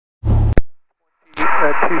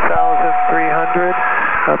2,300,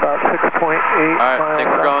 about 6.8 miles. Alright, I think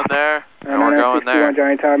we're going there, and we're going there.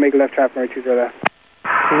 Giant Tower, make left traffic, right 20 left.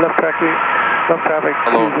 Left traffic,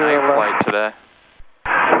 Hello, 20 night left. flight today.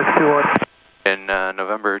 621. In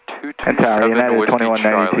November And Tower, 227 United Whiskey 2192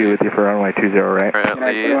 Charlie. with you for runway 20 right.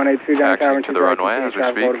 Currently taxiing to the runway as we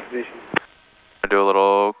speak. We'll do a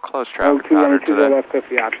little close traffic pattern today. left, clear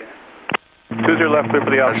for the option. 20 left, clear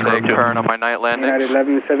for the I'll option. stay current on my night landings. United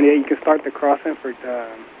 1178, you can start the crossing for,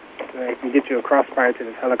 I can get you across prior to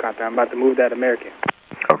this helicopter. I'm about to move that American.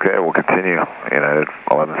 Okay, we'll continue. United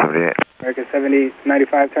 1178. American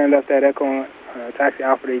 7095, turn left at Echo on taxi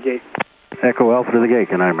Alpha to the gate. Echo Alpha to the gate,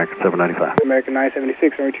 United American 795. American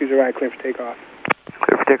 976, runway 20 right, clear for takeoff.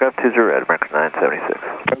 Clear for takeoff 20 red, American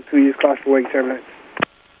 976. 2 use caution for wake turbulence.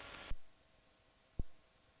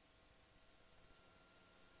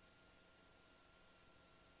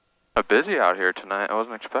 Busy out here tonight. I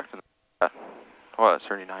wasn't expecting that. What, it's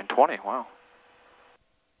 3920, wow.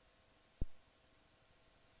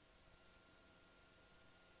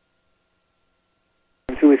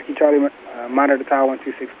 Two Whiskey Charlie, monitor tower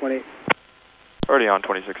 126.8. Already on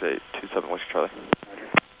 26.8, 27 Whiskey Charlie.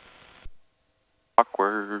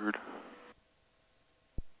 Awkward.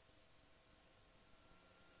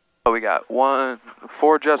 Oh, we got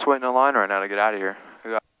 4 jets waiting in line right now to get out of here.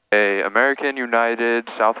 We got a American, United,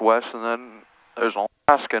 Southwest, and then there's an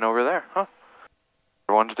Alaskan over there, huh?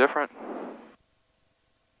 Everyone's different.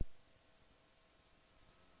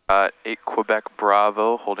 Got 8 Quebec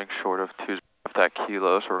Bravo, holding short of 2 left at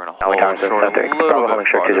Kilo, so we're going to hold short a little bit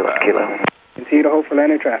farther back. Kilo. Continue to hold for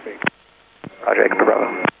landing traffic. Roger, Echo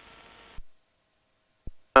Bravo.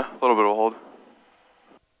 A little bit of a hold.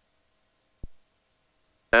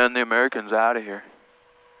 And the American's out of here.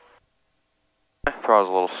 Throttle's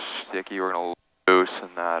a little sticky, we're going to loosen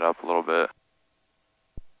that up a little bit.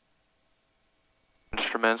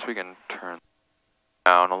 Instruments, we can turn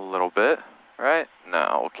down a little bit, right?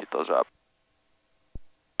 No, we'll keep those up.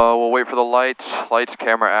 We'll wait for the lights,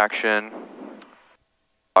 camera action.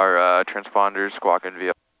 Our transponders squawking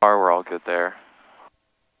via R, we're all good there.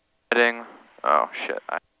 Heading, oh shit,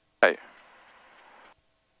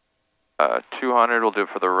 200, we'll do it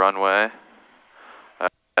for the runway.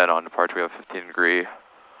 Head on departure, we have a 15 degree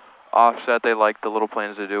offset. They like the little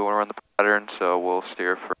planes to do when we're on the pattern, so we'll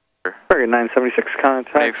steer for Target 976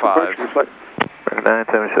 contact. 25.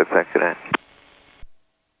 976, thank you, Dan.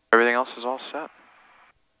 Everything else is all set.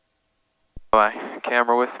 My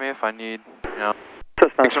camera with me if I need, you know.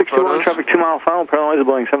 Cessna 61, traffic 2 mile final, parallel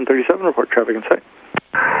Boeing 737, report traffic in sight.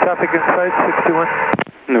 Traffic in sight, 61.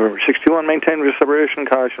 November 61, maintain rear separation,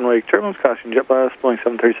 caution wake turbulence, caution jet blast, Boeing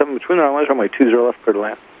 737 between the runways, runway 20 left, clear to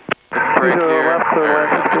land. 20 left, clear to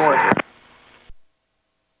land, 61.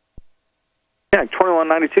 Yeah,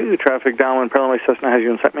 2192, traffic downwind, parallel Cessna has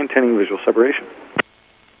you in sight, maintaining visual separation.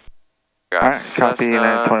 Alright, copy,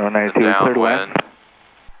 United 2192, clear to land.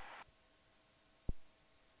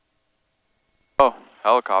 Oh,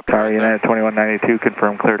 helicopter. Sorry, United 2192,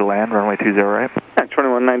 confirm clear to land, runway 20 right. Yeah,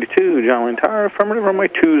 2192, John Wayne Tower, affirmative, runway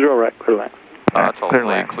 20 right, clear to land. That's a clear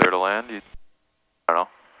late clear to land. You, I don't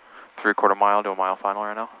know, 3/4 mile to a mile final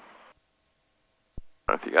right now.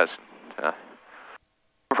 I don't know if you guys,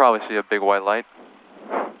 we'll probably see a big white light.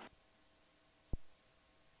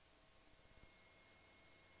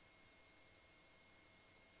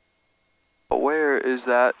 But where is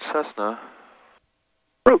that Cessna?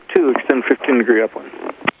 Rope 2, extend 15 degree upwind.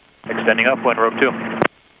 Extending upwind, rope 2.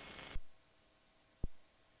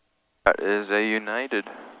 That is a United.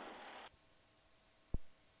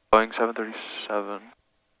 Boeing 737.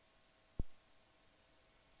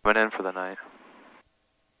 Coming in for the night.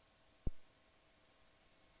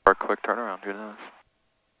 Or a quick turnaround, who knows?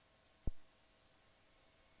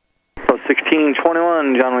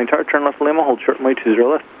 1621, John Wayne Tower, turn left Lima, hold short runway 20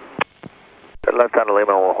 left. Left on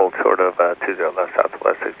Lima, we'll hold short of 20 left,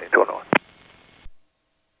 southwest 1621.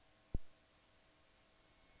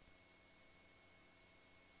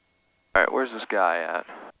 Alright, where's this guy at?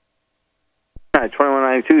 Alright,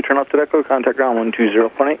 2192, turn left at Echo, contact ground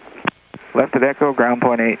 120.8. Left at Echo, ground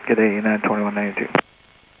point 8, get a United 2192.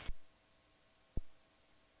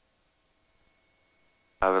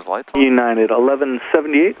 Have his lights on? United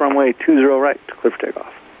 1178, runway 20 right, clear for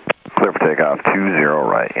takeoff. Clear for takeoff 20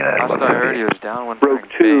 right, United Last I heard he was downwind. Rope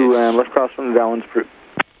 2, and left crosswind, downwind's approved.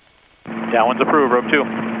 Downwind's approved, rope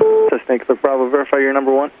 2. Cessna Quebec Bravo, verify your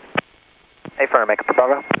number 1. Hey, Fire, make a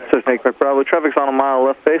Bravo. Cessna Quebec Bravo, traffic's on a mile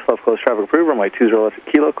left base, left close traffic approved, runway 20 left at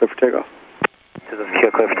Kilo, clear for takeoff. This is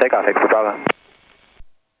Kilo, clear for takeoff, Echo Bravo.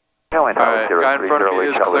 Alright, guy in front of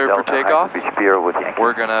you is cleared for takeoff.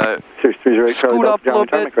 We're gonna scoot up a little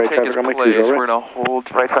bit, take his place. We're gonna hold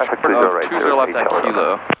right traffic 20 left at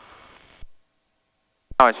kilo.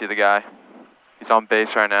 Now I see the guy. He's on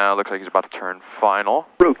base right now. Looks like he's about to turn final.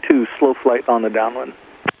 Rogue 2, slow flight on the downwind.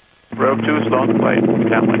 Rogue 2, slow on the flight,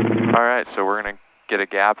 downwind. Alright, so we're gonna get a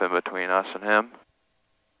gap in between us and him.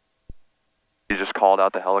 He just called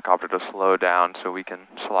out the helicopter to slow down so we can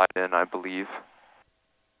slide in, I believe.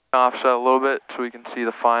 Offset a little bit so we can see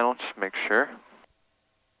the final, just make sure.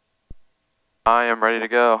 I am ready to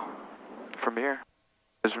go from here.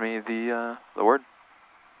 Gives me the word.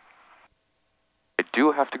 I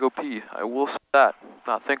do have to go pee. I will say that.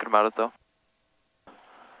 Not thinking about it though.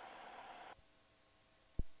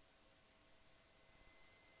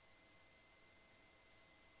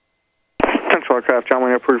 Central aircraft, John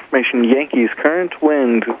Wayne Airport information, Yankees, current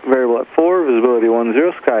wind, variable at 4, visibility 10,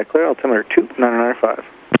 sky clear, altimeter 2995.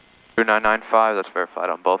 2995, that's verified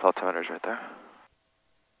on both altimeters right there.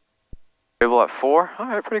 Variable at 4,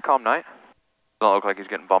 alright, pretty calm night. Doesn't look like he's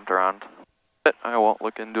getting bumped around. I won't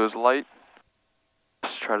look into his light.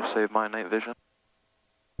 Just try to save my night vision.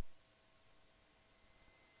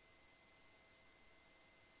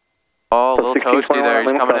 Oh, a little toasty there,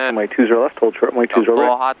 he's coming in. My 20 left, hold short, my 20 a little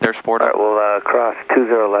right. hot there, Sport. Alright, we'll cross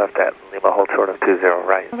 20 left at Lima, hold short of 20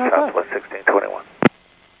 right, southwest 1621.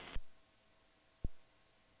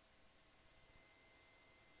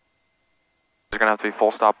 There's gonna have to be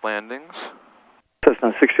full stop landings.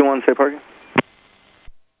 Cessna 61, say parking.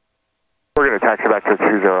 We're going to taxi back to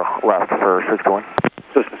 20 left for 621.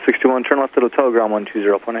 Cessna 61, turn left to the telegram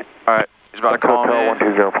 120.8. Alright, he's about to call me.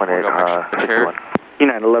 120.8, 61.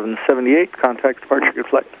 United 1178, contact departure, good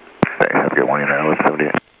flight. Hey, have a good one, United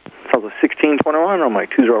 1178. Southwest 1621, on my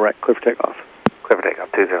 20 right, clear for takeoff. Clear for takeoff,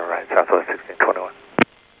 20 right, southwest 1621.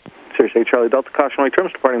 Sirius 8 Charlie Delta, cautionary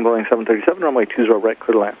trims, departing Boeing 737, on my 20 right,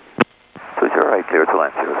 clear to land. 20 right, clear to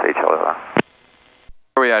land, Sirius 8 Charlie left.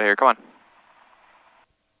 Where are we at here? Come on.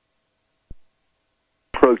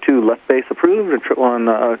 Rogue 2, left base approved, one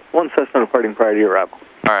Cessna departing prior to your arrival.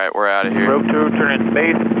 Alright, we're out of here. Rogue 2, turn in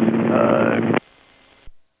base.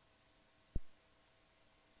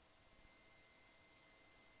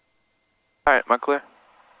 Alright, am I clear?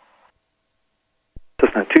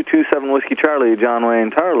 Cessna 227 Whiskey Charlie, John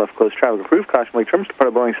Wayne Tower, left close traffic approved, caution brake trims,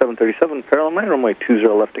 departed Boeing 737, parallel line, runway 20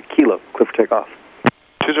 left at kilo, clear for takeoff.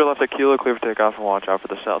 20 left at kilo, clear for takeoff, and watch out for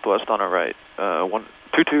the southwest on our right.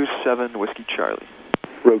 227 Whiskey Charlie.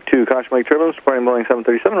 Rogue 2, caution brake turbos, departing Boeing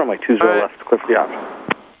 737, runway 20 left, clear for the option.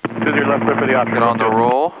 20 left, clear for the option. Get on the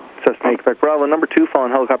roll. Cessna 8 Quebec Bravo, number 2,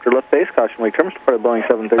 following helicopter left base, caution brake trims, departed Boeing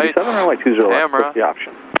 737, runway 20 left, clear for the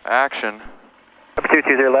option. Action. Number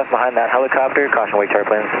 2, 20 left behind that helicopter, caution wake chart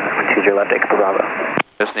planes, 20 left, X Bravo.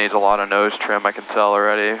 This needs a lot of nose trim, I can tell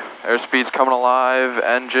already. Airspeed's coming alive,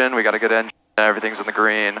 engine, we got a good engine, everything's in the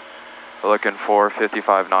green. We're looking for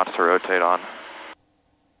 55 knots to rotate on.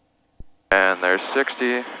 And there's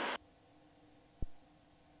 60.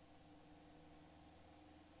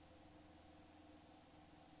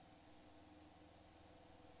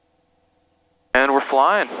 And we're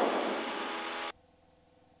flying. We'll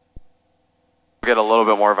get a little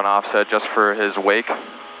bit more of an offset just for his wake.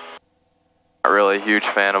 Not really a huge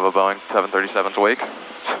fan of a Boeing 737's wake.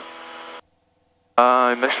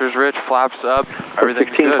 Mixture's rich, flaps up,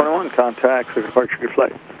 everything's good. 1621, contact for departure, good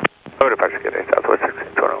flight. Oh, departure, good day, southwest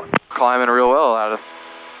 1621. Climbing real well at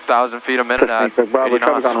 1,000 feet a minute at 80 Bravo,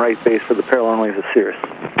 traffic on knots. right base for the parallel runways of Cirrus.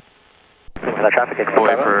 Traffic,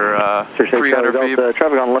 Wait for 300 feet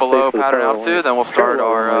traffic on left below base for pattern the altitude, then we'll start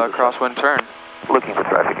our crosswind turn. Looking for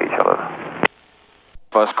traffic, H Hello.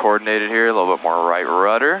 Bus coordinated here, a little bit more right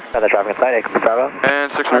rudder. Another traffic inside, X Bravo.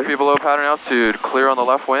 And 600 feet below pattern altitude, clear on the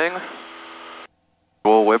left wing.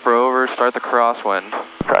 We'll whip her over, start the crosswind.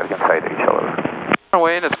 Traffic inside, H Hello.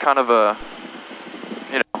 Wayne, it's kind of a,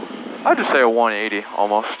 I'd just say a 180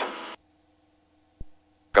 almost.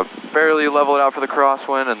 Barely level it out for the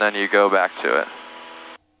crosswind, and then you go back to it.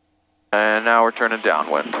 And now we're turning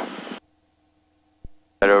downwind.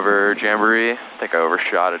 Head over Jamboree. I think I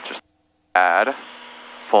overshot it just add.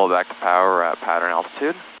 Pull back to power, we're at pattern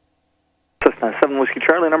altitude. Cessna 7 Whiskey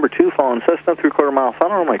Charlie, number 2, following Cessna, 3/4 mile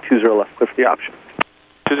final, runway 20 left, clear for the option.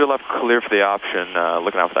 20 left, clear for the option,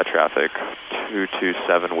 looking out for that traffic,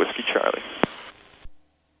 227 Whiskey Charlie.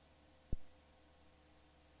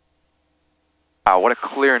 Wow, what a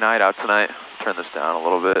clear night out tonight. Turn this down a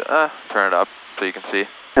little bit. Turn it up so you can see.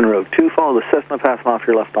 And Rogue 2, follow the Cessna, passing off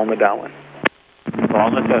your left on the downwind.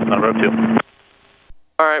 On the Cessna, Rogue 2.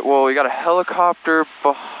 Alright, well, we got a helicopter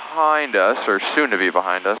behind us, or soon to be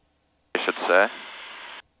behind us, I should say.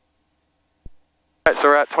 Alright, so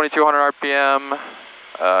we're at 2200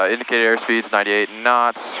 RPM, indicated airspeed's 98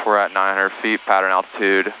 knots, we're at 900 feet, pattern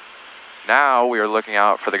altitude. Now we are looking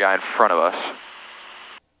out for the guy in front of us.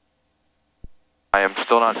 I am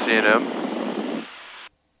still not seeing him.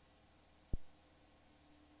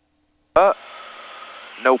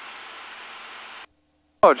 Nope.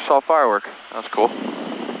 Oh, I just saw a firework. That's cool.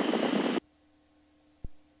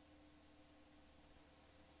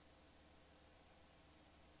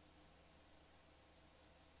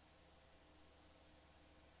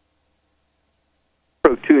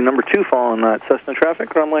 Rogue 2, number 2, following that Cessna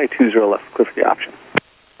traffic, runway 20 left, clear for the option.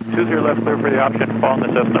 20 left, clear for the option,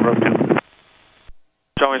 following the Cessna Rogue 2.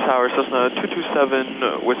 John Wayne Tower, Cessna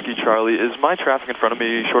 227 Whiskey Charlie. Is my traffic in front of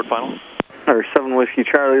me short final? Or 7 Whiskey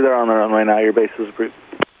Charlie, they're on the runway now, your base is approved.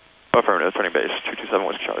 Affirmative, turning base, 227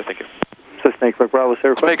 Whiskey Charlie, thank you. Cessna Quebec Bravo, say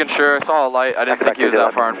Just making sure, I saw a light, I didn't think he was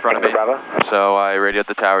that far in front of me. So I radioed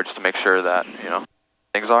the tower just to make sure that, you know,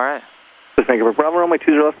 things alright. Cessna Quebec Bravo, runway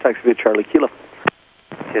 20 left, taxi via Charlie Kilo.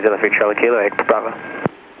 20 left, Charlie Kilo, 8 Bravo.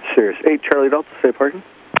 Cirrus 8 Charlie Delta, say parking.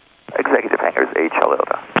 Executive hangars, 8 Charlie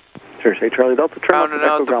Delta. Cirrus 8 Charlie Delta, turn left Rounding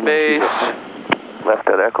out the base. Left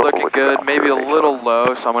at Echo. Looking good, maybe a little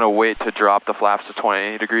low, so I'm going to wait to drop the flaps to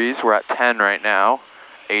 20 degrees. We're at 10 right now,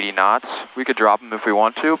 80 knots. We could drop them if we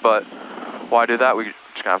want to, but why do that? We're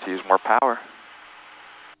just going to have to use more power.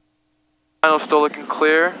 Final's still looking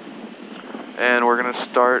clear, and we're going to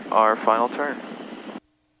start our final turn.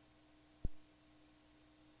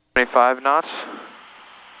 25 knots.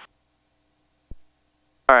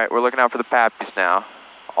 Alright, we're looking out for the Pappies now.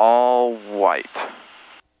 All white.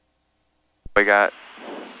 We got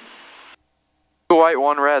 2 white,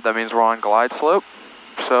 1 red. That means we're on glide slope.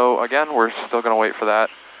 So again, we're still going to wait for that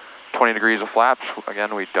 20 degrees of flaps.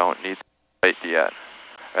 Again, we don't need to wait yet.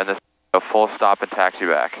 And this is a full stop and taxi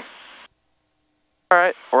back.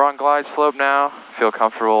 Alright, we're on glide slope now. Feel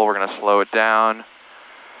comfortable. We're going to slow it down.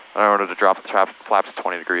 In order to drop the flaps to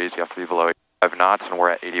 20 degrees, you have to be below 85 knots, and we're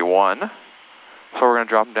at 81. So we're going to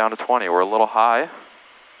drop them down to 20. We're a little high.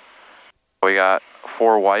 We got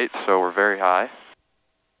 4 white, so we're very high.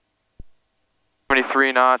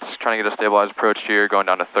 73 knots, trying to get a stabilized approach here, going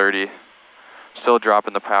down to 30. Still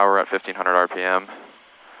dropping the power at 1500 RPM.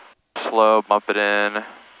 Slow, bump it in.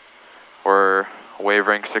 We're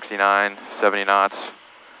wavering 69, 70 knots.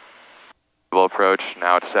 Stable approach,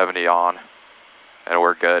 now it's 70 on, and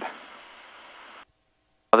we're good.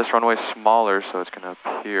 Now this runway's smaller, so it's going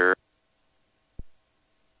to appear.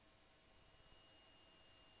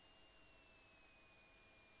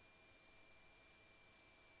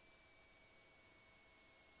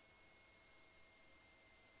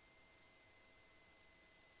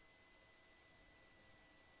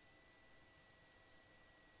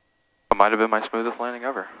 Might have been my smoothest landing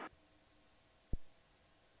ever.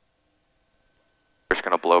 We're just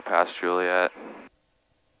going to blow past Juliet.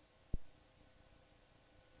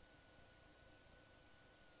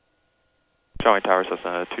 John Wayne Tower,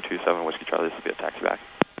 Cessna 227 Whiskey Charlie, this will be a taxi back.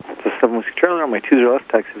 Cessna 7 Whiskey Charlie, runway 20 left,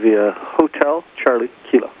 taxi via Hotel Charlie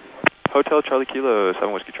Kilo. Hotel Charlie Kilo,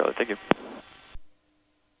 7 Whiskey Charlie, thank you.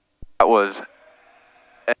 That was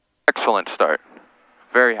an excellent start.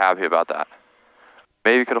 Very happy about that.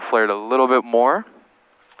 Maybe could have flared a little bit more.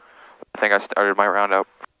 I think I started my round out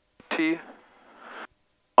pretty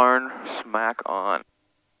darn smack on.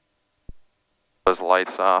 Those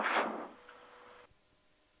lights off.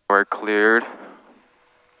 We're cleared.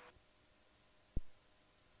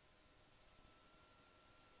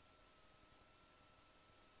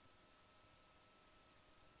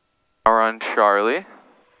 Now we're on Charlie.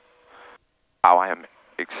 Wow, I am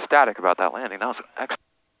ecstatic about that landing. That was an excellent.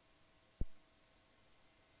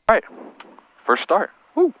 Alright, first start.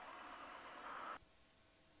 Woo.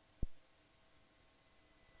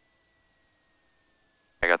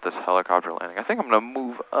 I got this helicopter landing. I think I'm going to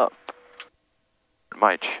move up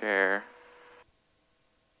my chair.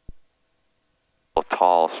 A little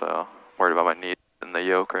tall, so I'm worried about my knees and the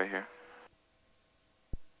yoke right here.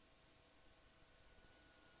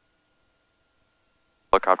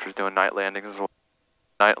 Helicopter's doing night landings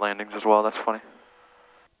as well. That's funny.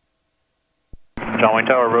 John Wayne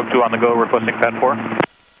Tower, Rogue 2 on the go, requesting pad 4.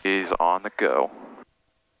 He's on the go.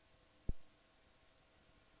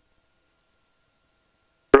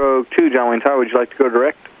 Rogue 2, John Wayne Tower, would you like to go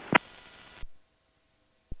direct?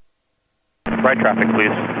 Right traffic,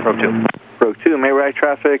 please, Rogue 2. Rogue 2, may right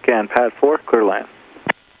traffic, and pad 4, clear land.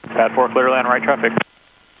 Pad 4, clear land, right traffic.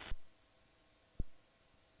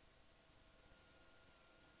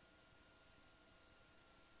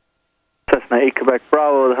 Cessna 8 Quebec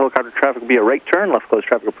Bravo, the helicopter traffic will be a right turn, left close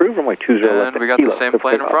traffic approved, runway 20 left. And we got the same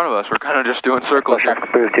plane in front of us. We're kind of just doing circles here.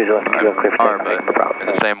 Approved, 20 left, kilo, clear for takeoff. But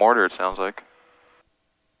in the same order, it sounds like.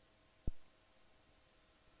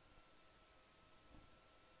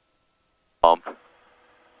 Bump.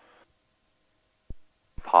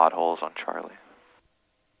 Potholes on Charlie.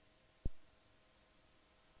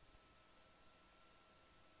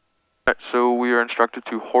 Alright, so we are instructed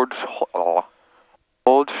to hold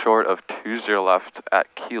short of 20 left at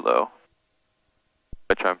kilo,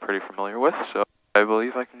 which I'm pretty familiar with, so I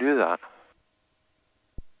believe I can do that.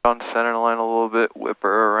 On center line a little bit, whip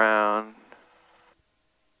her around.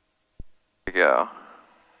 There we go.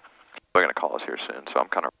 They're going to call us here soon, so I'm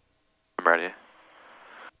ready.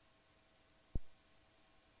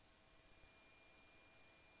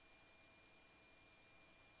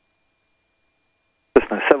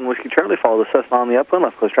 Cessna 7 Whiskey Charlie, follow the Cessna on the upwind,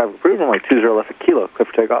 left close traffic approved, runway 20 left at kilo, clear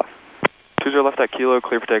for takeoff. 20 left at kilo,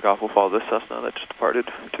 clear for takeoff. We'll follow this Cessna that just departed.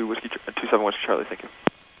 27 Whiskey Charlie, thank you.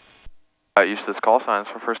 Got used to this call sign.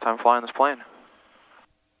 It's my first time flying this plane.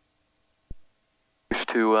 Used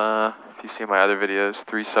to, if you see my other videos,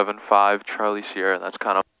 375 Charlie Sierra. That's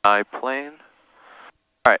kind of my plane.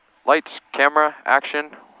 Alright, lights, camera,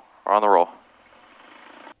 action. We're on the roll.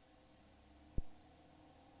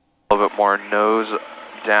 A little bit more nose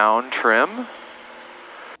down trim.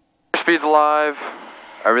 Speed's alive.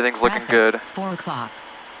 Everything's looking good. 4 o'clock.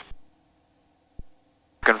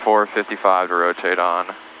 Looking for 55 to rotate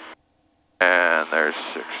on. And there's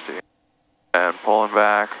 60. And pulling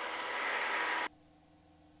back.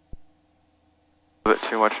 A bit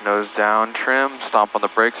too much nose down trim. Stomp on the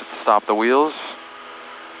brakes to stop the wheels.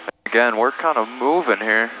 Again, we're kind of moving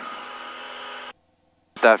here.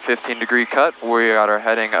 That 15-degree cut, we got our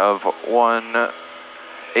heading of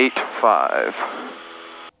 185.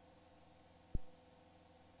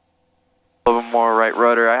 A little bit more right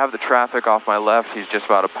rudder. I have the traffic off my left. He's just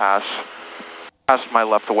about to pass my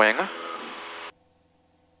left wing.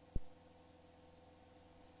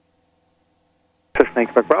 Cessna 8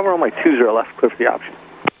 Quebec Bravo, runway 20 left, clear for the option.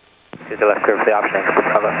 20 left, clear for the option,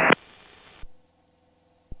 Bravo.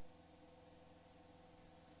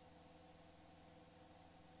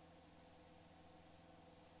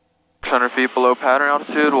 Feet below pattern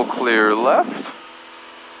altitude, we'll clear left.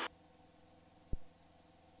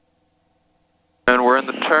 And we're in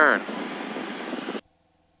the turn.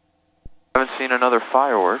 Haven't seen another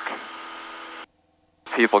firework.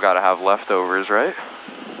 People gotta have leftovers, right?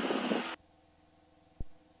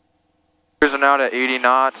 Cruising out at 80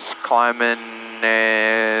 knots, climbing,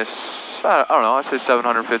 I don't know, I'd say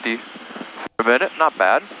 750 a minute, not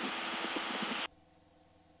bad.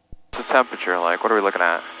 What's the temperature like? What are we looking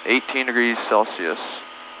at? 18 degrees Celsius.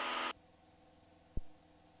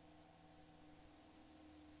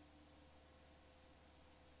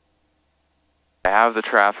 I have the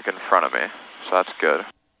traffic in front of me, so that's good.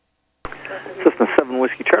 Cessna 7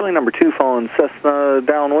 Whiskey Charlie, number 2, following Cessna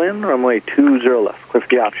downwind, runway 20 left, clear for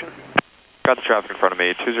the option. Got the traffic in front of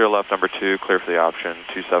me. 20 left, number 2, clear for the option.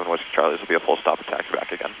 27 Whiskey Charlie, this will be a full stop and taxi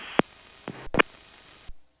back again.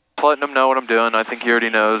 Letting him know what I'm doing. I think he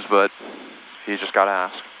already knows, but he's just got to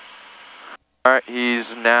ask. Alright, he's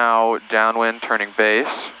now downwind turning base.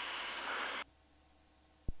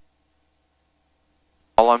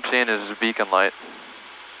 All I'm seeing is his beacon light.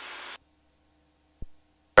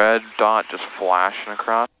 Red dot just flashing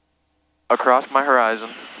across my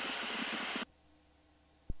horizon.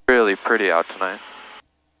 Really pretty out tonight.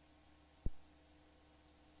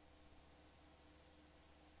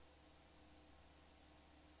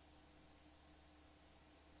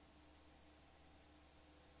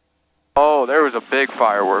 Oh, there was a big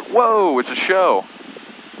firework. Whoa, it's a show.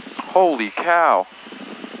 Holy cow.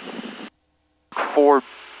 4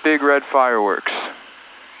 big red fireworks.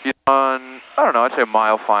 He's on, I don't know, I'd say a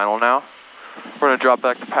mile final now. We're going to drop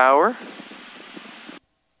back to power.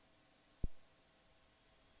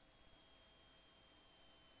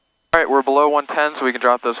 Alright, we're below 110, so we can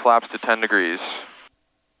drop those flaps to 10 degrees.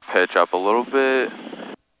 Pitch up a little bit.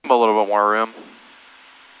 A little bit more room.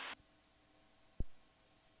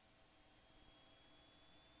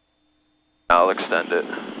 I'll extend it.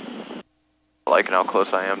 I like how close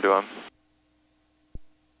I am to him.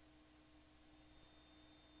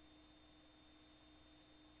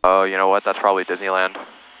 Oh, you know what? That's probably Disneyland.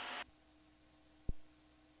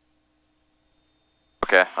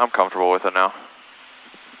 Okay, I'm comfortable with it now.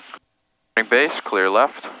 Base, clear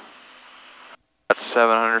left. That's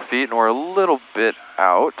 700 feet, and we're a little bit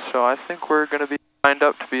out, so I think we're going to be lined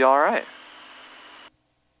up to be alright.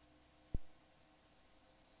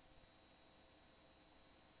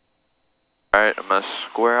 Alright, Alright, I'm going to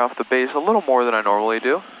square off the base a little more than I normally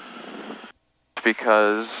do.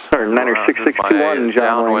 Because Niner 6621,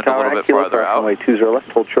 John Wayne Tower, a little bit Kilo, farther out. runway 20 left,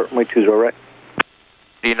 hold short, runway 20 right.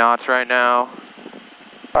 80 knots right now.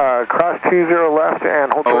 Cross 20 left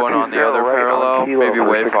and hold short 20 Going on the other right parallel, on Kilo, maybe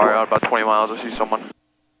way 661. far out, about 20 miles. I see someone.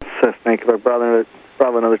 Cessna, Quebec Bravo,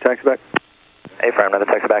 another taxi back. A-Firm, another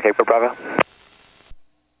taxi back, A for Bravo.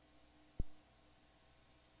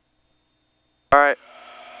 Alright,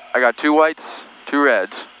 I got 2 whites, 2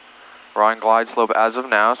 reds. We're on glide slope as of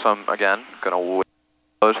now, so I'm, again, going to wait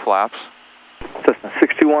those flaps. Cessna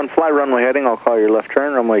 621, fly runway heading, I'll call your left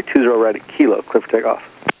turn, runway 20 right at Kilo, clear for takeoff.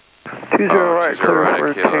 20 right, 20 right clear at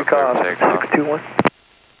for Kilo, takeoff, clear for takeoff. 621.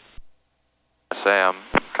 I say I'm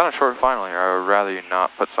kind of short finally, or I would rather you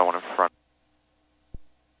not put someone in front.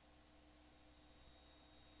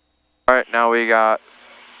 Alright, now we got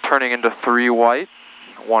turning into 3 white,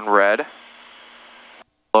 1 red.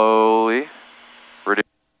 Slowly reduce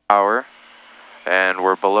power, and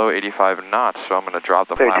we're below 85 knots, so I'm going to drop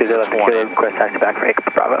the flap to 20. Request taxi back for A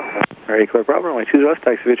for Bravo. Alright, Quebec Bravo, runway 20 left,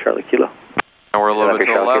 taxi via Charlie Kilo. And we're a little bit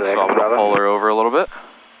to the left, so I'm going to pull her over a little bit.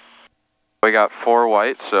 We got 4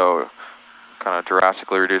 white, so kind of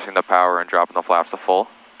drastically reducing the power and dropping the flaps to full,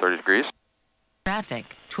 30 degrees.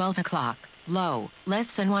 Traffic, 12 o'clock, low, less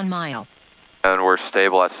than 1 mile. And we're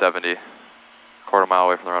stable at 70, quarter mile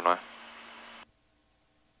away from the runway.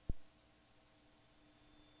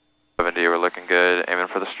 70, we're looking good, aiming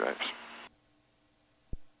for the stripes.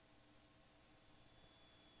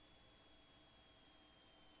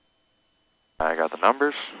 I got the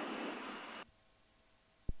numbers.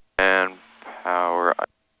 And power.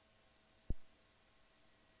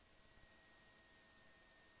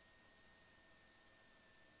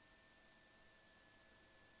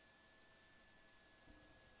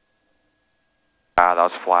 That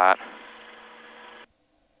was flat.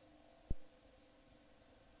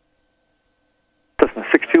 Cessna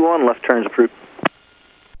 621, left turns approved.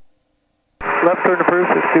 Left turn approved,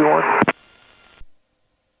 621.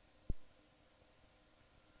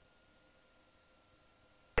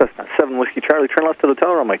 Cessna 7 Whiskey Charlie, turn left to the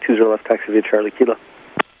hotel, runway 20 left, taxi via Charlie Kilo.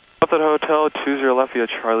 Left at hotel, 20 left via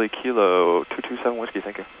Charlie Kilo, 227 Whiskey,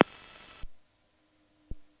 thank you.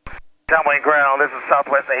 John Wayne Ground, this is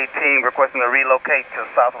Southwest 18, requesting to relocate to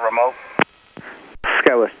South Remote.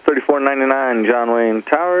 Skywest 3499, John Wayne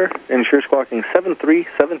Tower, ensure squawking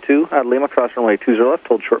 7372 out of Lima, cross runway 20 left,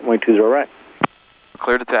 hold short runway 20 right.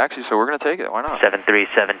 Cleared to taxi, so we're going to take it. Why not?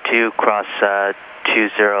 7372, cross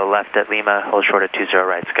 20 left at Lima, hold short at 20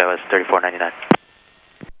 right, Skywest 3499.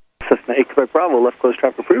 Cessna 8 Quebec Bravo, left close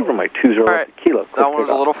traffic approved, runway 20 left at Kilo. That one was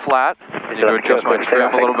a little flat. I need to adjust my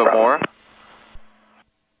trim a little bit more.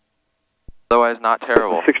 Otherwise, not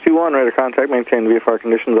terrible. 61, radar contact, maintain VFR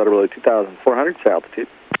conditions at below 2,400, say altitude.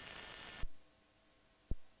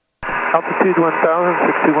 Altitude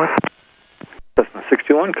 1,000, 61. Cessna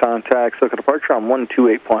 61, contact Soka departure on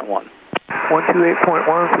 128.1. 128.1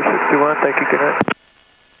 for 61, thank you, good night.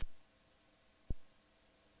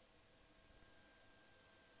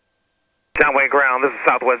 John Wayne Ground, this is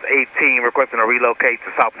Southwest 18, requesting to relocate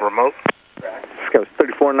to South Remote. Skywest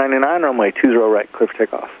 3499, runway 20 right, clear for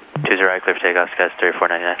takeoff. 20 right, clear for takeoff, Skywest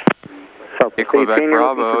 3499. Hey, Quebec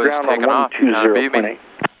Bravo is taking off. You kind of beat me.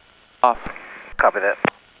 Off. Copy that.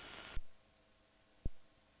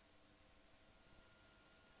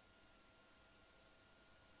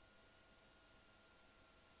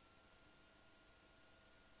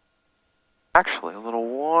 Actually, a little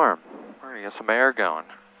warm. We're going to get some air going.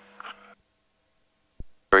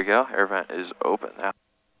 There we go. Air vent is open now.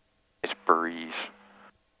 Nice breeze.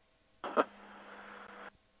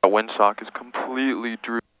 The windsock is completely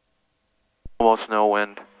drooped. Almost no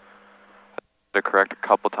wind. I had to correct a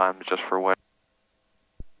couple times just for wind.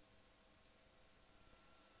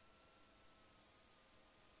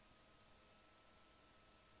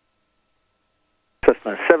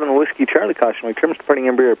 Cessna 7 Whiskey Charlie, caution, my terms departing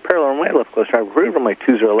Embraer parallel runway, left close traffic approved, runway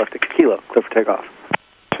 20 left at Kilo, clear for takeoff.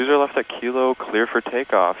 20 left at Kilo, clear for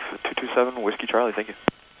takeoff, 227 Whiskey Charlie, thank you.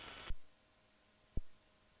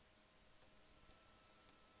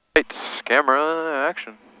 Lights, camera,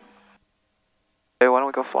 action. Hey, why don't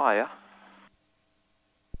we go fly, yeah?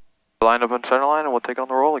 Line up in center line and we'll take it on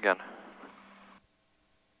the roll again.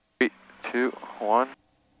 3, 2, 1,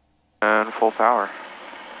 and full power.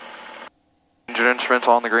 Engine instruments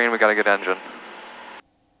on the green, we got a good engine.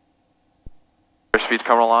 Airspeed's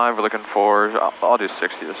coming alive, we're looking for, I'll do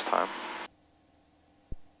 60 this time.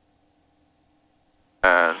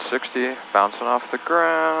 And 60, bouncing off the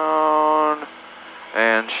ground.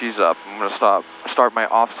 And she's up. I'm going to start my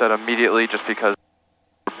offset immediately just because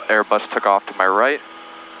Airbus took off to my right.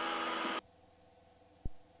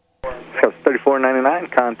 3499,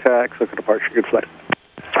 contact SoCal departure, good flight.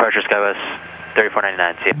 Departure SkyWest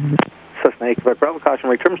 3499, see you. Cessna 8 Quebec Bravo, caution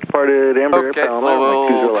wake turbulence departed, Amber Okay, airplane,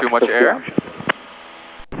 little too much air.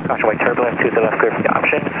 Caution wake turbulence, 20 left, clear for the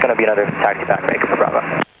option. It's going to be another taxi back make for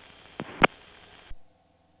Bravo.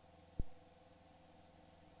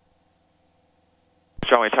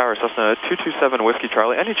 John Wayne Tower, Cessna 227 Whiskey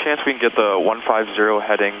Charlie. Any chance we can get the 150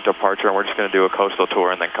 heading departure, and we're just going to do a coastal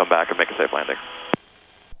tour and then come back and make a safe landing?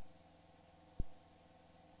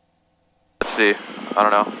 Let's see. I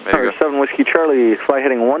don't know. Maybe Tower 7 Whiskey Charlie, fly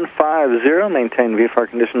heading 150, maintain VFR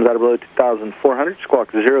conditions out of below 2,400,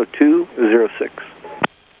 squawk 0206.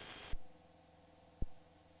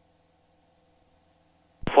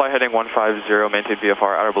 Fly heading 150, maintain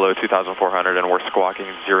VFR out or below 2,400, and we're squawking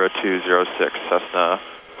 0206, Cessna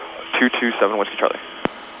 227 Whiskey Charlie.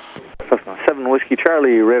 Cessna 7 Whiskey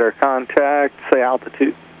Charlie, radar contact, say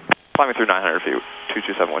altitude. Climbing through 900 feet,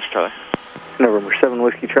 227 Whiskey Charlie. November 7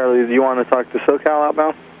 Whiskey Charlie, do you want to talk to SoCal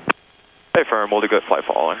outbound? Hey firm, we'll do good flight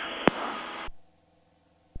following.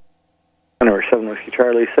 November 7 Whiskey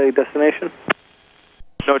Charlie, say destination?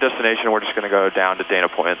 No destination, we're just going to go down to Dana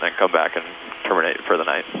Point and then come back and terminate for the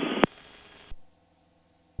night.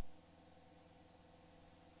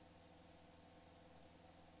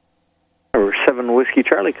 November 7 Whiskey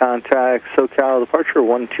Charlie, contact SoCal departure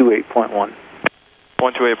 128.1.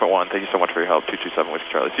 128.1, thank you so much for your help, 227 Whiskey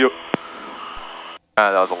Charlie. See you.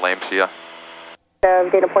 that was a lame see ya.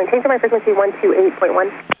 Data point, change to my frequency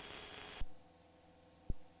 128.1.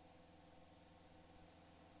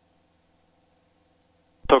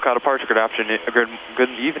 SoCal departure, good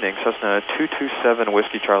evening, Cessna 227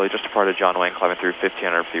 Whiskey Charlie, just departed John Wayne, climbing through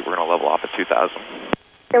 1,500 feet. We're going to level off at 2,000.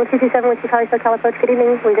 227 Whiskey Charlie, SoCal approach, good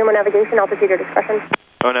evening. Resume on navigation, altitude your discretion.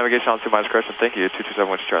 Oh, navigation, altitude my discretion. Thank you, 227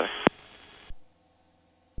 Whiskey Charlie.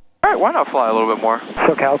 Alright, why not fly a little bit more?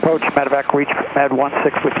 SoCal approach, medevac reach, med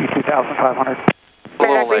 16 Whiskey 2,500. A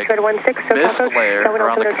little like SoCal mist approach, layer showing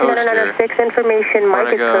around the coast here. 206 information,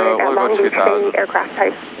 Mike is current at Long Beach 2000. Bay aircraft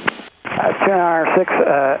type. 206,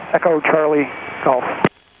 Echo Charlie, Golf.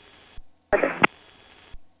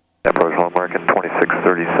 Approach 1 American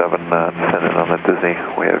 2637, descending on the Disney,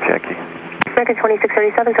 we have Yankee. American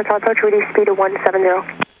 2637, SoCal approach, release speed of 170.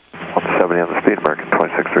 170 on the speed, American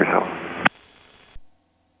 2637.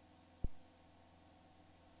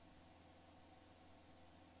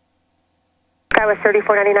 SkyWest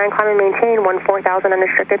 3499, climb and maintain 14,000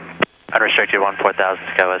 unrestricted. Unrestricted 14,000,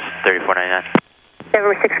 SkyWest 3499.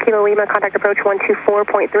 November 6 Kilo Lima, contact approach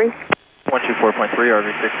 124.3. 124.3,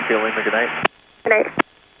 RV6 Kilo Lima, good night. Good night.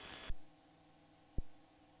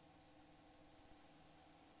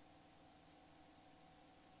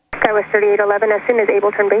 SkyWest 3811, as soon as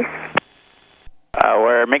able, turn base.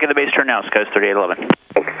 We're making the base turn now, SkyWest 3811.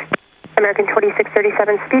 Thanks. American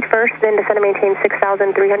 2637, speed first, then descend and maintain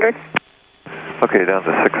 6,300. Okay, down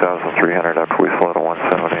to 6,300, after we float to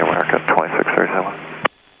 170, American 2637.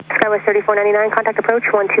 SkyWest 3499, contact approach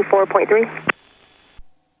 124.3.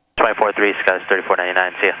 243, SkyWest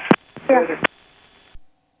 3499, see ya. Yeah.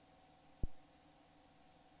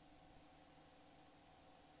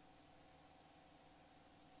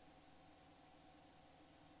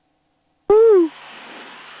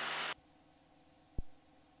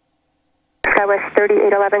 SkyWest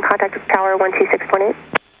 3811, contact tower 126.8.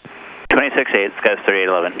 268, SkyWest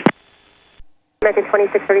 3811. American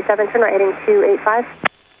 2637, turn right heading 285.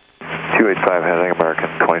 285 heading, American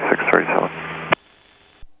 2637.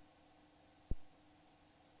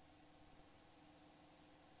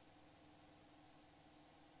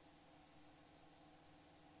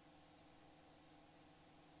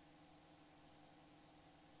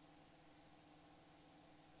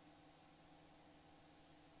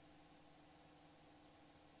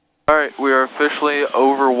 Alright, we are officially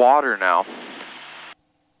over water now.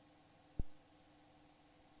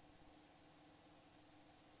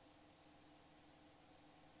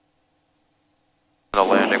 The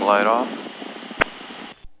landing light off.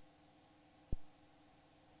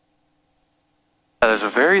 There's a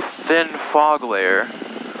very thin fog layer,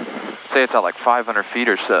 say it's at like 500 feet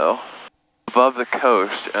or so, above the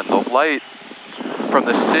coast, and the light from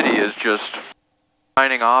the city is just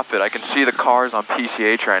shining off it. I can see the cars on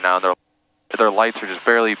PCH right now, and their lights are just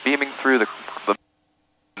barely beaming through the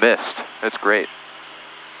mist. It's great.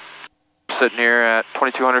 Sitting here at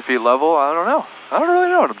 2,200 feet level, I don't know. I don't really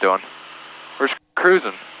know what I'm doing. We're just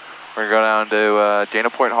cruising. We're going to go down to Dana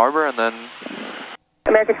Point Harbor and then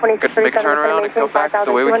American 2637, make a turnaround and go back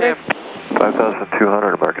the way we came.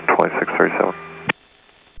 5,200, American 2637.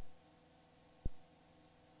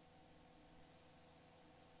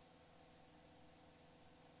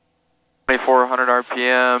 2,400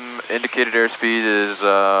 RPM. Indicated airspeed is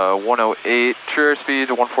 108. True airspeed is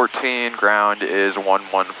 114. Ground is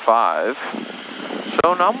 115.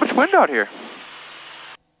 So not much wind out here.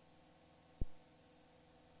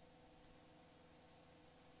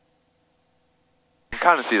 You can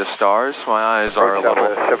kind of see the stars. My eyes are a little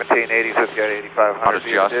 1780, so got 8,500. not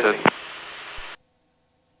adjusted.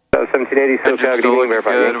 1780, so Engine's still looking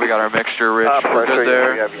good. We got our mixture rich. We're good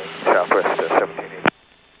there. Southwest 1780.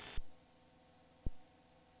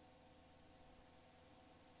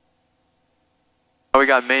 Oh, we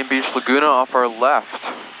got Main Beach Laguna off our left.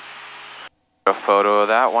 A photo of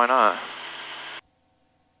that, why not?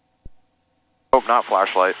 Oh, not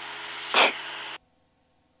flashlight.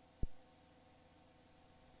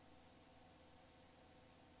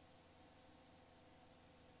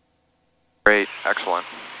 Great, excellent.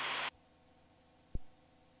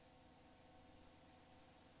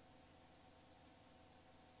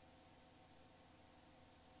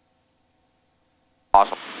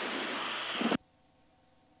 Awesome.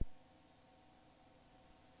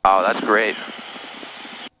 Oh, that's great. I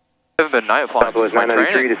haven't been night flying since my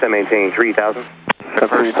training. Descend maintain 3,000. The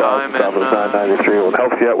first time in... Southwest 993, will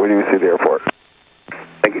help you out. Where do you see the airport?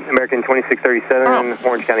 Thank you. American 2637,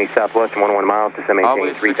 Orange County Southwest, 11 miles, descend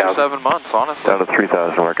maintain 3,000. Probably 6 or 7 months, honestly. Down to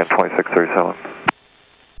 3,000, American 2637.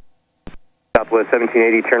 Southwest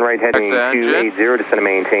 1780, turn right heading 280, descend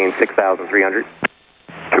maintain 6,300.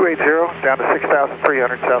 280, down to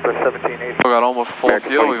 6,300, Southwest 1780. We got almost full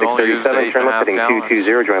fuel. We've only used 8.5 gallons.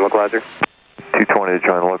 220, join localizer. 220 to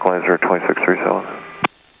join localizer 2637.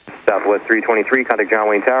 Southwest 323, contact John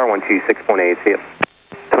Wayne Tower, 126.8, see you.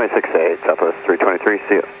 26.8, Southwest 323,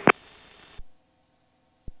 see you.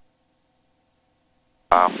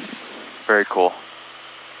 Wow, very cool.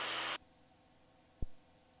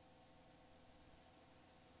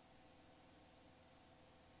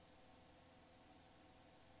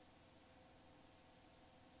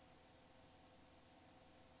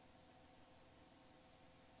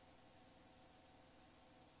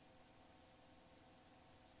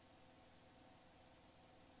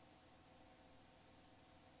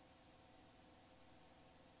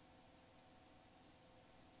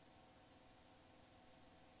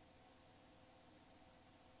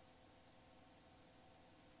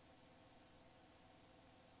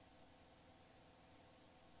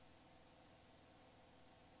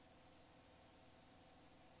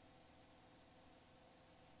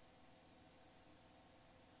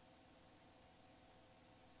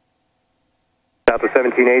 Southwest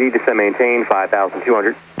 1780, descend maintain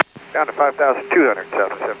 5,200. Down to 5,200,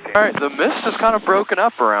 Southwest 1780. Alright, the mist is kind of broken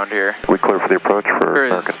up around here. We clear for the approach for There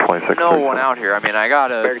is American 2637. no one out here. I mean, I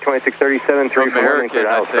got a American 2637, 3 American,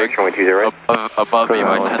 I think, above me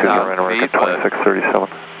by 10,000 feet, but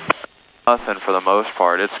 2637. nothing for the most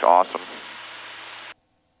part. It's awesome.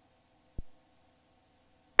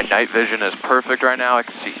 My night vision is perfect right now. I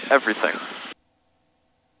can see everything.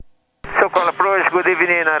 SoCal approach, good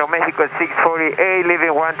evening, Aeromexico 640A,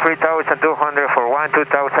 leaving 13,200 for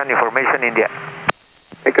 12,000, information India.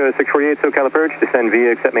 Echo 648, SoCal approach, descend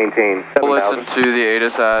via, accept maintain 7,000. We'll listen to the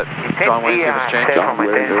ATIS at John Wayne, see if it's changed. John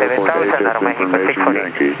Wayne, 7,000, Aeromexico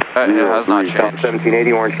 648. It has not changed.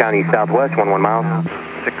 1780, Orange County Southwest, 11 miles.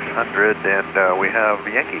 600, and we have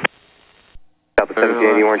Yankee. Southwest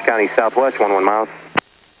 1780, Orange County Southwest, 11 miles.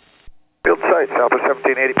 Field site, Southwest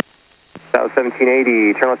 1780. South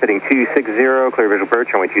 1780, turn left heading 260, clear visual approach,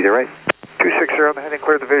 runway 20 right. 260 on the heading,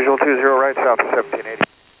 clear the visual, 20 right, Southwest 1780.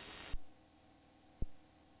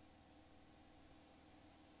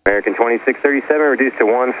 American 2637, reduced to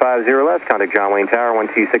 150 left, contact John Wayne Tower,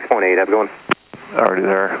 126.8, have a good one. Already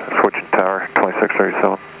there, switching tower,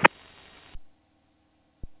 2637.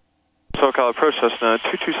 SoCal approach, Cessna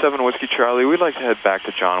 227 Whiskey Charlie. We'd like to head back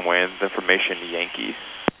to John Wayne, information Yankee.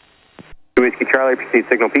 Whiskey Charlie, proceed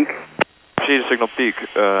signal peak. Proceed signal peak,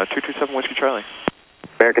 227 Whiskey Charlie.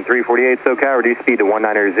 American 348 SoCal, reduce speed to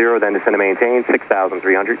 190, then descend to maintain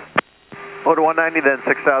 6,300. Low to 190, then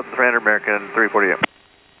 6,300, American 348.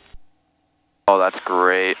 Oh, that's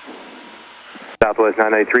great. Southwest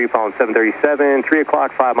 993, following 737, 3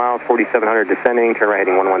 o'clock, 5 miles, 4,700 descending, turn right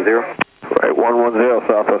heading 110. Right, 110,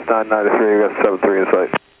 Southwest 993, we got 73 in sight.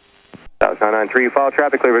 Southwest 993, follow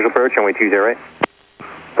traffic, clear visual approach, runway 20 right.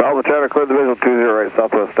 Follow the traffic, clear the visual, 20 right,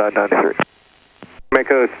 Southwest 993.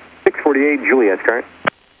 Mexico 648, Juliet current.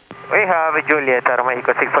 We have Juliet,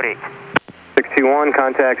 Aeromexico 648. 621,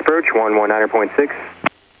 contact approach, 119.6.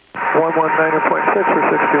 119.6 for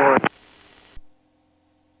 61.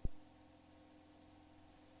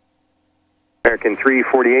 American American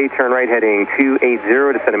 348, turn right heading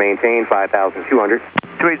 280, descend and maintain 5,200.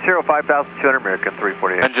 280, 5,200, American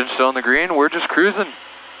 348. Engine still in the green, we're just cruising.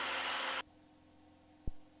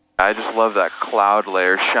 I just love that cloud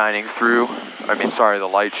layer shining through. The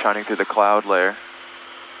light shining through the cloud layer.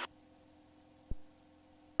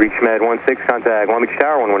 Reach Med 16, contact Long Beach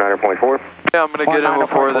Tower 119.4. Yeah, I'm going to get in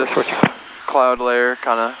before this cloud layer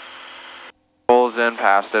kind of rolls in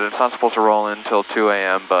past it. It's not supposed to roll in until 2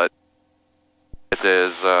 a.m., but it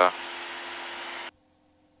is,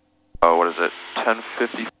 what is it,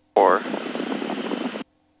 10:54.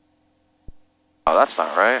 Oh, that's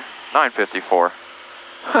not right. 9:54.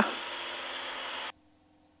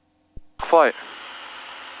 Flight.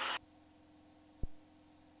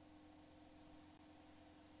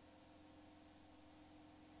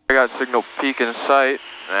 I got signal peak in sight,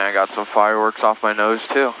 and I got some fireworks off my nose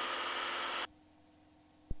too.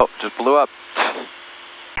 Oh, just blew up.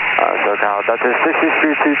 So now that's a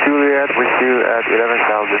 632 Juliet with you at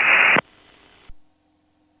 11,000.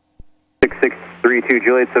 6632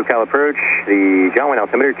 Juliet, SoCal approach, the John Wayne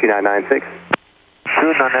altimeter 2996.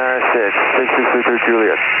 2996, 6632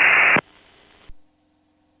 Juliet.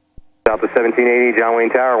 Southwest 1780, John Wayne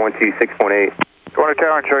Tower 126.8. Go on to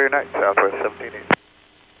tower and show your neck, Southwest 1780.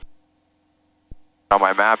 On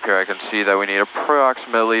my map here, I can see that we need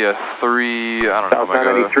approximately a 3, I don't know. South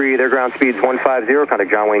 993, their ground speed is 150, contact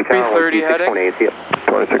John Wayne Tower 330 heading.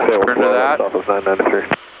 26.8. Turn to that. Southwest 993.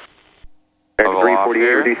 American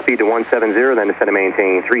 348, reduce speed to 170, then descend to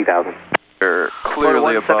maintain 3,000. You're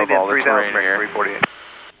clearly above all the terrain here. 348.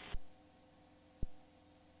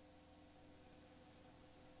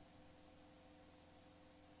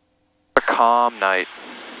 A calm night.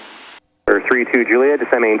 32 Juliet,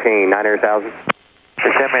 descend maintain 900,000.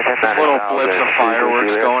 Little blips of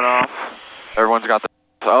fireworks going off. Everyone's got the...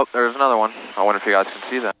 Oh, there's another one. I wonder if you guys can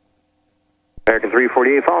see that. American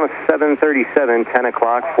 348, following a 737, 10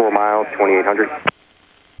 o'clock, 4 miles, 2,800.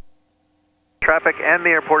 Traffic and the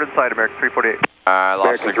airport inside, American 348. I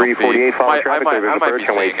lost American 348, following traffic, clear approach,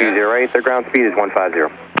 runway 208, their ground speed is 150.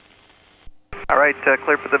 All right,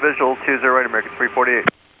 clear for the visual, 208, American 348.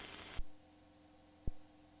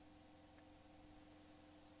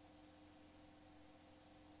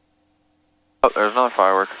 Oh, there's another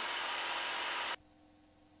firework.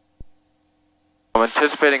 I'm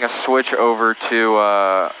anticipating a switch over to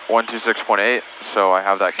 126.8, so I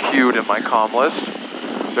have that queued in my comm list.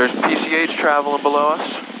 There's PCH traveling below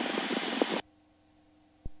us.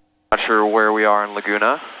 Not sure where we are in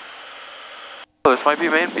Laguna. Oh, this might be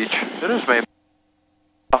Main Beach. It is Main Beach.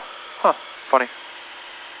 Oh, huh, funny.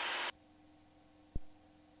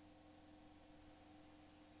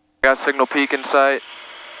 Got signal peak in sight.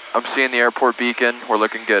 I'm seeing the airport beacon. We're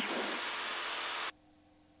looking good.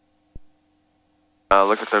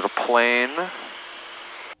 Looks like there's a plane. Looks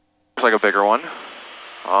like a bigger one.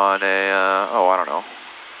 On a, I don't know.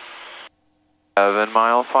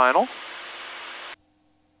 7-mile final.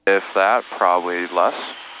 If that, probably less.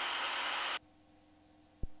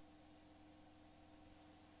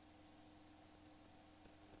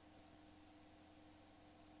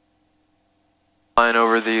 Flying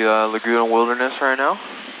over the Laguna Wilderness right now.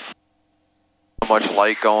 Not much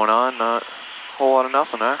light going on, not a whole lot of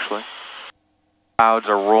nothing actually. Clouds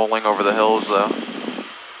are rolling over the hills though.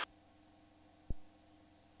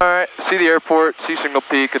 Alright, see the airport, see signal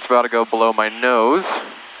peak, it's about to go below my nose.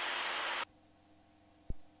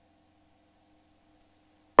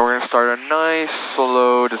 We're going to start a nice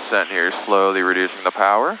slow descent here, slowly reducing the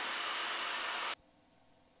power.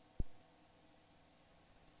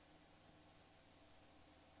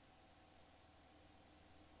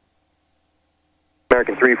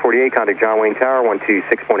 American 348, contact John Wayne Tower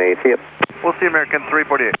 126.8. See ya. We'll see American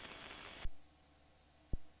 348.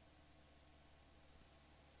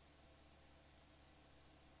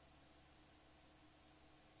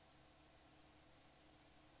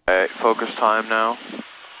 Alright, focus time now.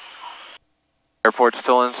 Airport's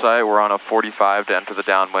still in sight. We're on a 45 to enter the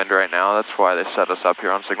downwind right now. That's why they set us up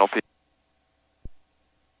here on signal peak.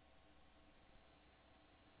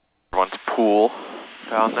 Everyone's pool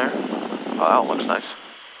down there. Oh, that one looks nice.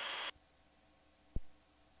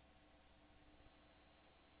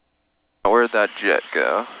 Where'd that jet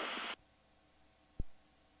go?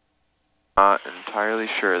 Not entirely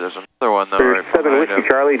sure. There's another one though. Right 7 Whiskey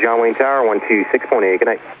Charlie, John Wayne Tower 126.8. Good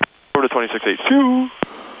night. Over to 2682.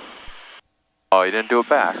 Oh, you didn't do it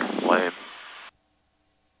back. Lame.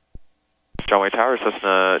 John Wayne Tower,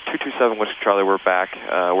 Cessna 227 Whiskey Charlie, we're back.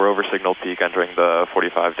 We're over signal peak, entering the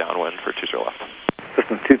 45 downwind for 20 left.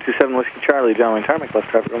 Cessna 227 Whiskey Charlie, John Wayne Tower, make left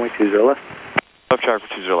traffic runway 20 left. Left traffic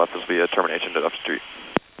for 20 left, this will be a termination to F Street.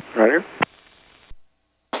 Right here.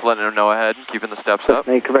 just letting him know ahead, keeping the steps up.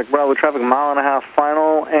 Cessna 8, Quebec Bravo, traffic 1.5 mile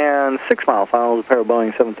final and 6 mile final is a pair of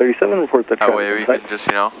Boeing 737. Report that That way we can just,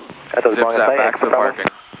 you know, zip that back to the parking.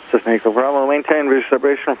 Cessna 8, Quebec Bravo, maintain visual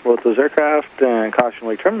separation from both those aircraft and caution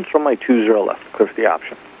wake trim. It's runway 20 left, clear for the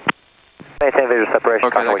option. Maintain visual separation.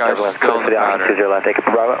 Okay, that guy's still in the pattern. 20 left, take it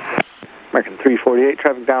for Bravo. American 348,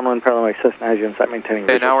 traffic downwind, parallel way Cessna as you inside, maintaining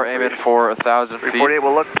Okay, now we're aiming for 1,000 feet. 348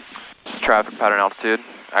 will look. Traffic pattern altitude.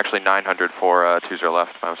 Actually 900 for 20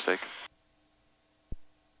 left, my mistake.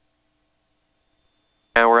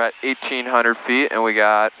 And we're at 1,800 feet and we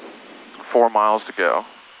got 4 miles to go.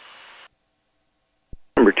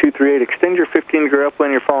 Number 238, extend your 15-degree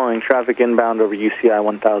upwind. You're following traffic inbound over UCI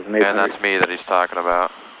 1,800. And that's me that he's talking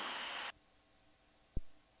about.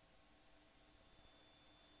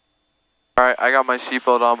 Alright, I got my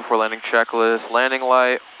seatbelt on before landing checklist. Landing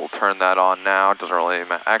light, we'll turn that on now. It doesn't really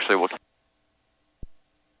matter. Actually, we'll keep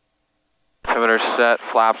altimeter set.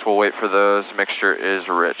 Flaps, we'll wait for those. Mixture is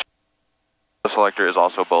rich. The selector is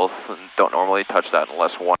also both. Don't normally touch that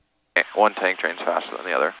unless one tank trains faster than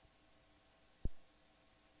the other.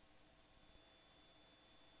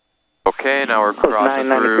 Okay, now we're crossing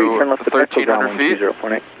through 1,300 feet.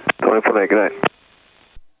 20.8, good night.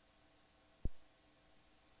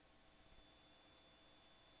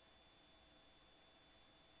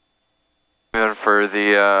 And for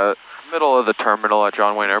the middle of the terminal at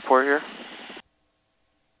John Wayne Airport here.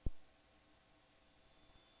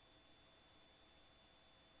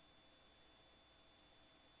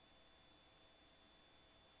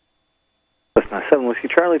 Cessna 7 Whiskey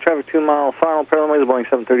Charlie, traffic 2 mile final, parallel ways Boeing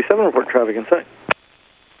 737, report traffic in sight.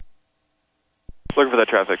 Looking for that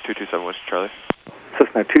traffic, 227 Whiskey Charlie.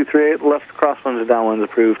 Cessna 238, left crosswinds and downwinds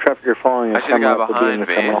approved. Traffic you're following I see the guy behind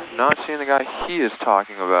me, not seeing the guy he is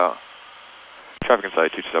talking about. Traffic in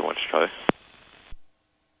sight, 227 Whiskey Charlie.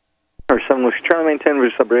 Number 7 Whiskey Charlie, maintain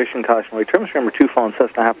visual separation, caution wake trim. Number 2 following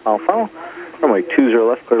Cessna half mile final, runway 20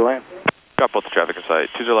 left, clear to land. Got both the traffic in sight,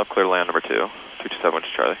 20 left, clear to land, number 2, 227 Whiskey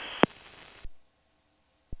Charlie.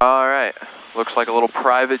 Alright, looks like a little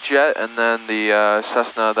private jet and then the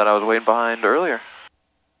Cessna that I was waiting behind earlier.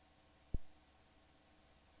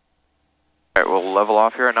 Alright, we'll level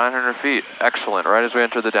off here at 900 feet. Excellent, right as we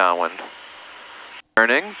enter the downwind.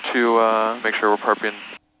 Turning to make sure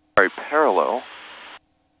we're parallel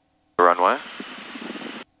the runway.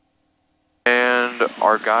 And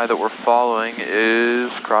our guy that we're following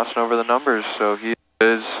is crossing over the numbers, so he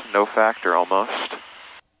is no factor almost.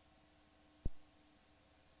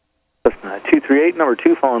 Cessna 238, number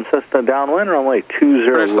 2 following Cessna downwind, runway 20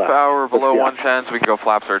 left. Finish the power below 110 so we can go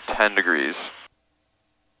flaps are 10 degrees.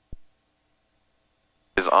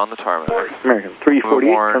 Is on the tarmac. American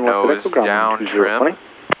 348, turn left nose down trim.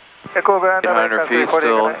 200 feet,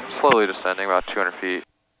 still slowly descending, about 200 feet.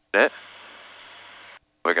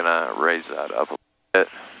 We're gonna raise that up a bit.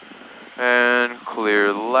 And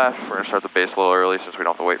clear left. We're gonna start the base a little early since we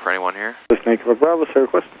don't have to wait for anyone here. Cessna 8 Bravo, sir,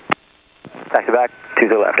 request. Back to back,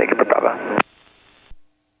 20 left, take it for Bravo.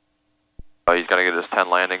 Oh, he's gonna get his 10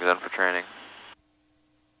 landings in for training.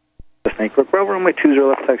 Cessna 8 Bravo, runway 20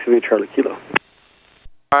 left, taxi via Charlie Kilo.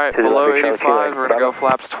 Alright, below 85, we're gonna go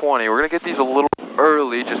flaps 20. We're gonna get these a little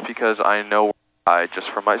early just because I know just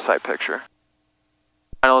from my sight picture.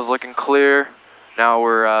 Final is looking clear. Now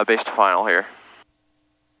we're base to final here.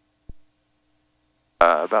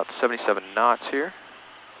 About 77 knots here.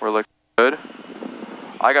 We're looking good.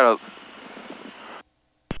 I got a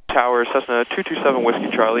Tower, Cessna 227 Whiskey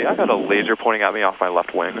Charlie. I got a laser pointing at me off my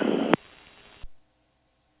left wing.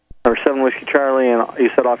 Number 7 Whiskey Charlie, and you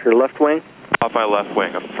set off your left wing? Off my left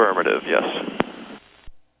wing, affirmative, yes.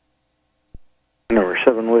 Number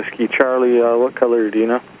 7 Whiskey Charlie, what color do you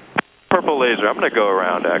know? Purple laser. I'm going to go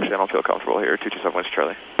around, actually. I don't feel comfortable here. 227 Whiskey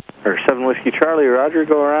Charlie. Number 7 Whiskey Charlie, roger,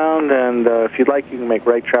 go around, and if you'd like, you can make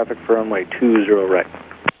right traffic for runway 20 right.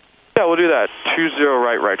 Yeah, we'll do that. 20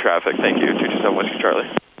 right traffic. Thank you. 227 Whiskey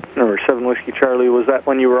Charlie. Number 7 Whiskey Charlie, was that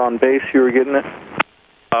when you were on base you were getting it?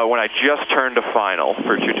 When I just turned to final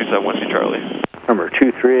for 227 Whiskey Charlie. Number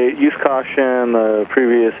 238, use caution. The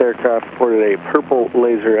previous aircraft reported a purple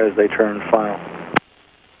laser as they turned final.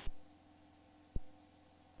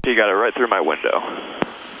 You got it right through my window.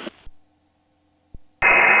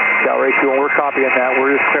 Gal Rachel, we're copying that.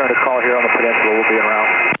 We're just clearing a call here on the peninsula. We'll be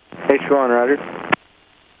around. H1, roger.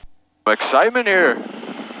 Excitement here.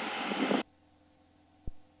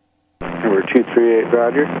 Number 238,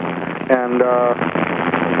 roger. And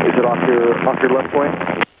is it off your left wing?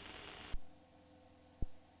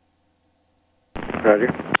 Roger.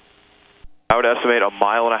 I would estimate 1.5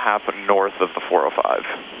 miles north of the 405.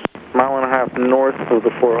 1.5 miles north of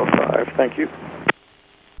the 405. Thank you.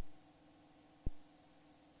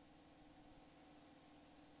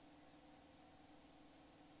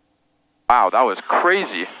 that was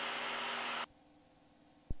crazy.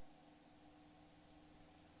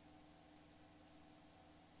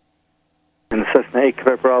 And Cessna 8,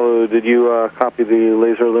 Quebec Bravo, did you copy the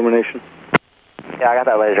laser illumination? Yeah, I got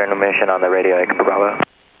that laser illumination on the radio, Quebec Bravo.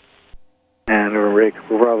 And remember, Quebec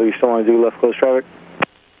Bravo, you still want to do left close traffic?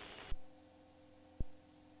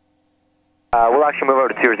 We'll actually move over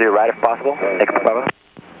to 20 right if possible, Quebec Bravo.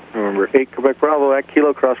 Remember, 8 Quebec Bravo at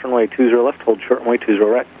Kilo, cross runway 20 left, hold short runway 20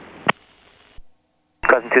 right.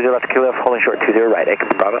 Crossing 20 left Kilo, holding short 20 right,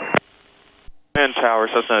 Quebec Bravo. And Tower,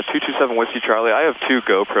 Cessna 227 Whiskey Charlie. I have 2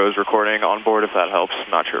 GoPros recording on board if that helps. I'm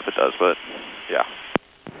not sure if it does, but yeah.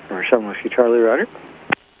 Number 7 Whiskey Charlie, Roger.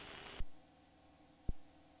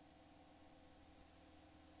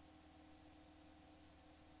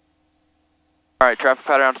 Alright, traffic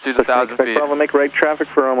pattern altitude 1,000 feet. Bravo, make right traffic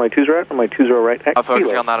for runway 20 right, runway 20 right at I'm focusing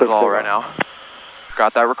Kilo. on that as well right now.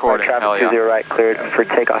 Got that recording, traffic hell yeah. 20 right, cleared for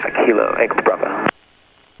takeoff at Kilo, Quebec Bravo.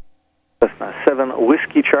 Cessna 7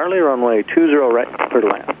 Whiskey Charlie, runway 20 right, clear to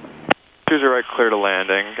land. 20 right, clear to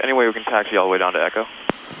landing. Any way we can taxi all the way down to Echo?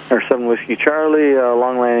 Number 7 Whiskey Charlie,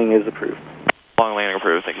 long landing is approved. Long landing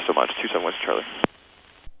approved, thank you so much. 27 Whiskey Charlie.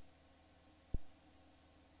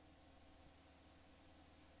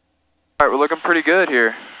 Alright, we're looking pretty good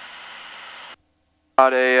here.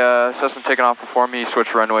 Got a Cessna taking off before me,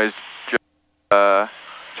 switch runways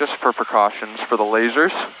just for precautions for the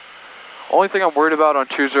lasers. Only thing I'm worried about on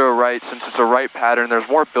 20 right, since it's a right pattern, there's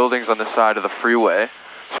more buildings on the side of the freeway.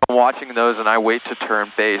 So I'm watching those and I wait to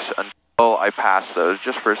turn base until I pass those,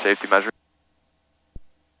 just for a safety measure.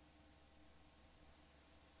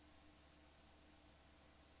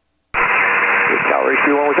 Tower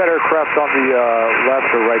HV1, was that aircraft on the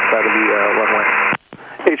left or right side of the runway?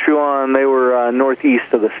 HV1, they were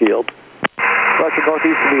northeast of the field. Roger,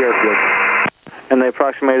 northeast of the airfield. And they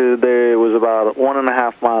approximated, it was about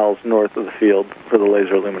 1.5 miles north of the field for the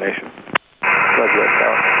laser illumination. Roger that,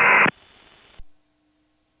 Tower.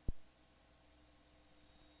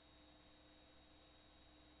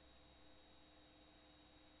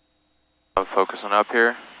 I'm focusing up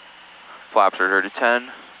here. Flaps are dirty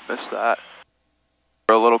 10, missed that.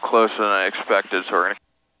 We're a little closer than I expected, so we're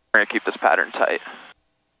gonna keep this pattern tight.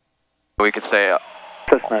 We could say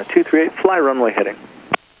Cessna 238, fly runway heading.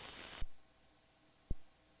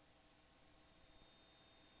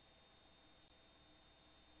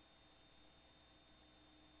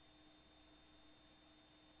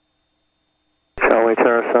 Charlie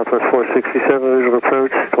Tower, Southwest 467, visual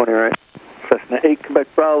approach, 20 right. Cessna 8, Quebec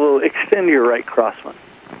Bravo, extend your right crosswind.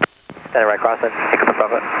 Extend right crosswind, Quebec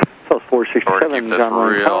Bravo. South 467, John Wayne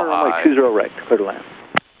Tower, runway 20 right, clear to land.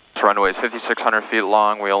 This runway is 5,600 feet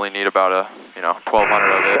long. We only need about 1,200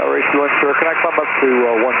 of it. Tower HV1, sir, can I climb up to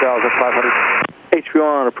 1,500?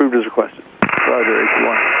 HV1 approved as requested. Roger,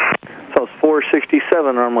 HV1. South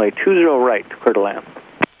 467, runway 20 right, clear to land.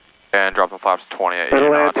 And dropping flaps 28 Clear to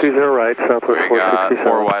land, knots. 20 right, Southwest 467. We got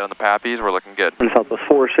 4 wide on the Pappies. We're looking good. And Southwest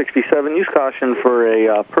 467, use caution for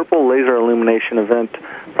a purple laser illumination event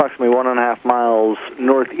approximately 1.5 miles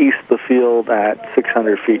northeast of the field at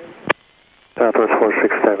 600 feet. Southwest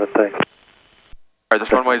 467, thanks. Alright,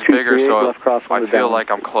 this runway's bigger, so left crosswind I feel down. like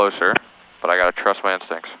I'm closer, but I gotta trust my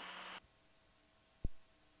instincts.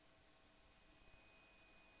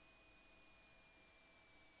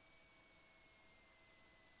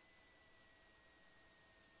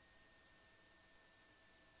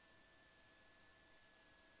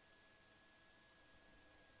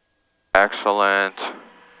 Excellent.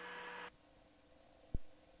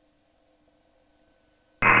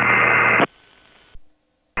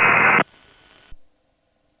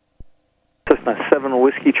 Cessna 7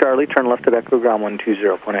 Whiskey Charlie, turn left at Echo, ground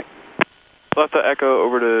 120.8. Left at Echo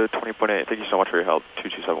over to 20.8. Thank you so much for your help.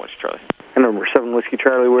 227 Whiskey Charlie. And number 7 Whiskey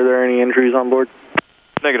Charlie, were there any injuries on board?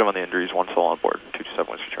 Negative on the injuries, 1 soul on board.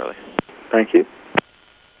 227 Whiskey Charlie. Thank you.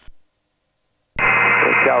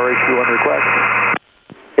 Tower HV1 request.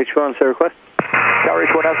 HV1, say request. Tower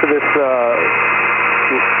HV1, after this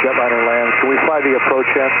jetliner lands, can we fly the approach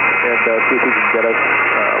in and see if we can get us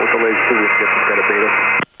with the laser so we can get some better beta?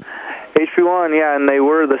 HV1, yeah, and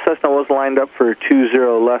the Cessna was lined up for 20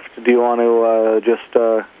 left. Do you want to just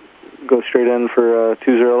go straight in for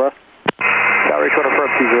 20 left? Tower H1 affirm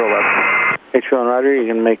 20 left. H1 Roger, you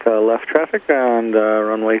can make left traffic and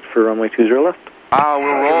runway for runway 20 left.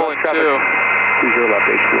 We're rolling too. 20 left,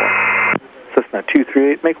 H1. Cessna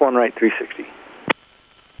 238, make 1 right 360.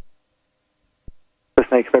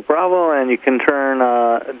 Cessna Quebec Bravo, and you can turn,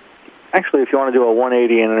 actually if you want to do a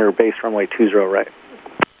 180 and enter base runway 20 right.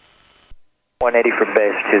 180 from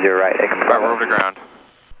base, 20 right, Quebec Bravo. We're over to ground.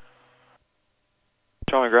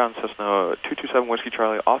 Charlie ground, Cessna 227 Whiskey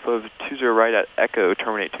Charlie off of 20 right at Echo,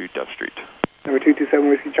 terminate to Dove Street. Number 227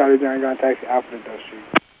 Whiskey Charlie, Johnny Ground taxi, Alpha to Dove Street.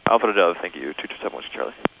 Alpha to Dove, thank you. 227 Whiskey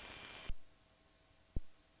Charlie.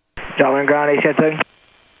 Johnny Ground, ACI tug.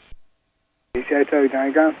 ACI tug,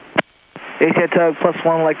 Johnny Ground. ACI tug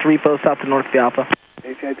 +1, like to repo south to north via Alpha.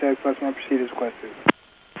 ACI tug +1, proceed as requested.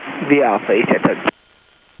 Via Alpha, ACI tug.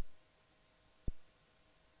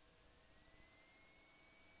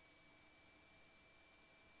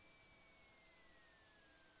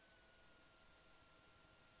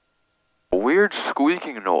 Weird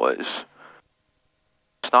squeaking noise.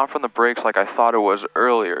 It's not from the brakes like I thought it was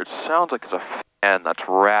earlier. It sounds like it's a fan that's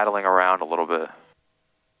rattling around a little bit.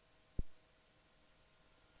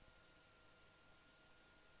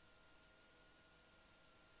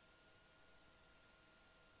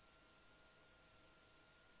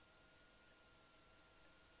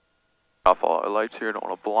 Off all our lights here, don't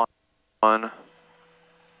want to blind one.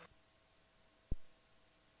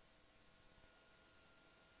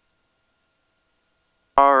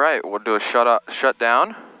 Alright, we'll do a shut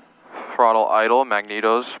down, throttle idle,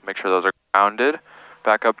 magnetos, make sure those are grounded,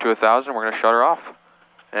 back up to 1,000, we're going to shut her off,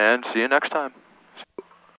 and see you next time.